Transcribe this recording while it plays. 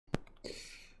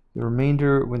The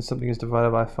remainder, when something is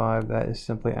divided by 5, that is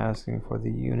simply asking for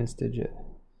the units digit.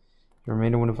 The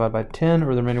remainder when divided by 10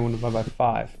 or the remainder when divided by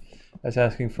 5. That's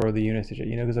asking for the units digit.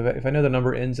 You know, because if I know the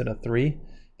number ends in a 3,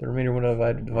 the remainder when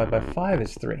divided by 5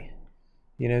 is 3.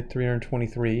 You know,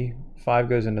 323, 5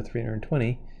 goes into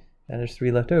 320, and there's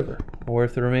 3 left over. Or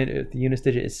if the units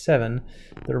digit is 7,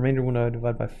 the remainder when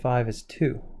divided by 5 is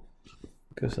 2.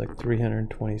 It goes like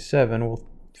 327, well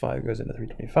 5 goes into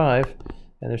 325,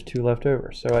 and there's 2 left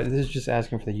over. So this is just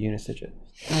asking for the units digit.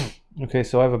 Okay,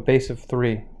 so I have a base of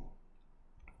 3.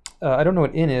 I don't know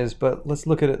what n is, but let's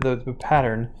look at the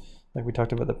pattern. Like we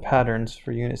talked about the patterns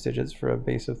for units digits for a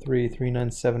base of 3,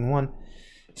 3971.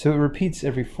 So it repeats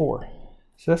every 4.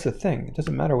 So that's the thing. It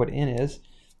doesn't matter what n is,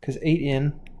 because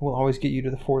 8n will always get you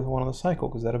to the 4th one of the cycle,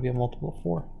 because that'll be a multiple of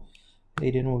 4.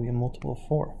 8n will be a multiple of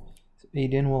 4. So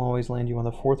 8n will always land you on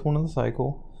the 4th one of the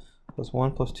cycle, plus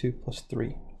 1, plus 2, plus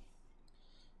 3.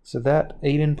 So that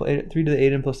 3 to the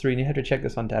 8n plus 3, and you have to check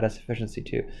this on data sufficiency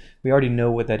too. We already know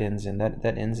what that ends in.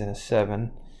 That ends in a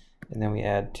 7, and then we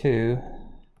add 2,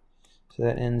 so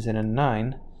that ends in a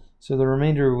 9. So the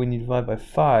remainder when you divide by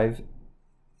 5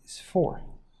 is 4.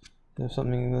 If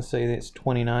something, let's say it's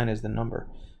 29 is the number.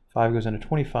 5 goes into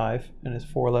 25, and there's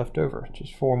 4 left over, which is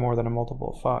 4 more than a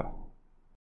multiple of 5.